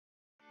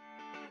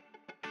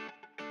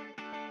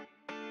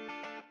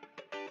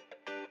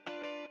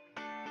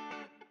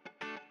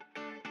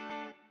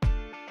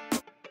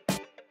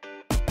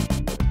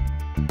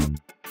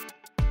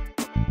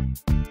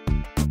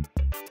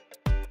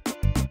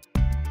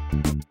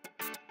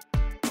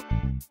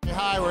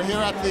We're here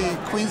at the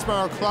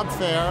Queensborough Club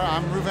Fair.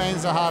 I'm Ruvain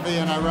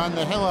Zahavi and I run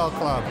the Hillel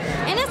Club.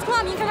 In this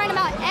club, you can write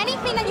about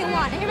anything that you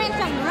want. It can range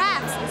from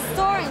raps,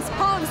 stories,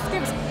 poems,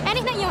 scripts,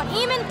 anything you want,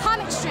 even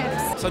comic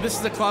strips. So this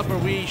is a club where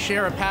we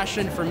share a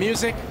passion for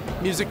music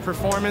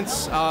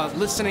performance,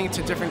 listening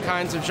to different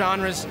kinds of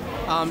genres,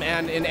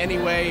 and in any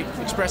way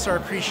express our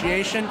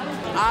appreciation.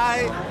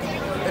 I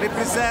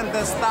represent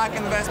the Stock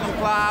Investment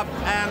Club,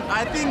 and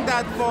I think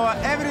that for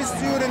every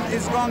student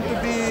it's going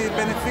to be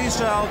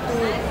beneficial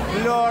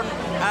to learn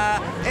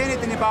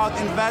anything about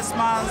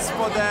investments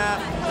for their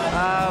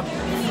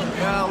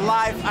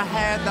life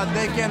ahead, that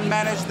they can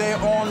manage their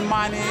own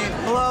money.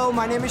 Hello,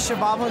 my name is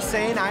Shabab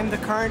Hussain. I'm the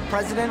current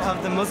president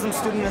of the Muslim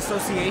Student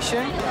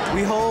Association.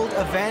 We hold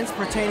events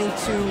pertaining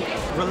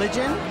to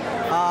religion,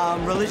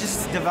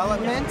 religious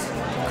development,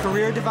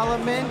 career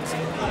development,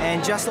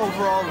 and just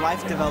overall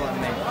life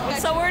development.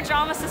 So we're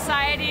Drama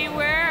Society.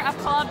 We're a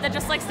club that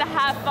just likes to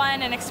have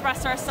fun and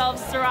express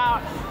ourselves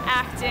throughout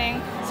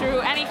acting,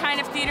 through any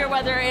kind of theater,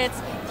 whether it's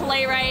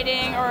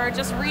playwriting or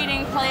just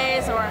reading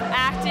plays or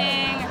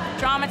acting,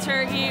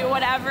 dramaturgy,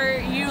 whatever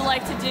you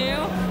like to do,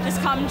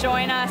 just come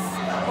join us.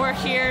 We're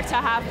here to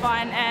have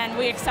fun and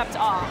we accept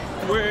all.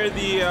 We're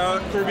the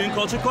Caribbean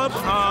Culture Club.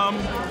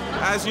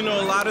 As you know,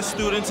 a lot of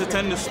students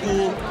attend the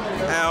school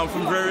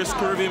from various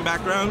Caribbean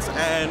backgrounds,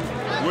 and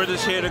we're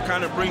just here to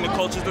kind of bring the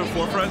culture to the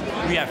forefront.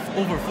 We have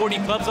over 40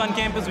 clubs on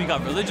campus. We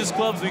got religious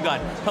clubs, we got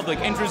public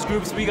interest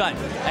groups, we got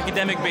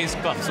academic-based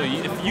clubs. So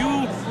if you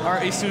are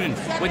a student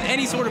with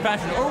any sort of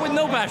passion or with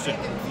no passion,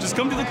 just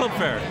come to the club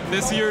fair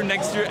this year,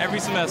 next year,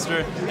 every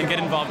semester, and get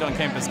involved on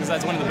campus, because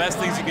that's one of the best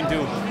things you can do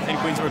in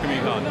Queensborough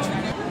Community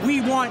College. We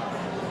want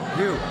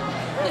you.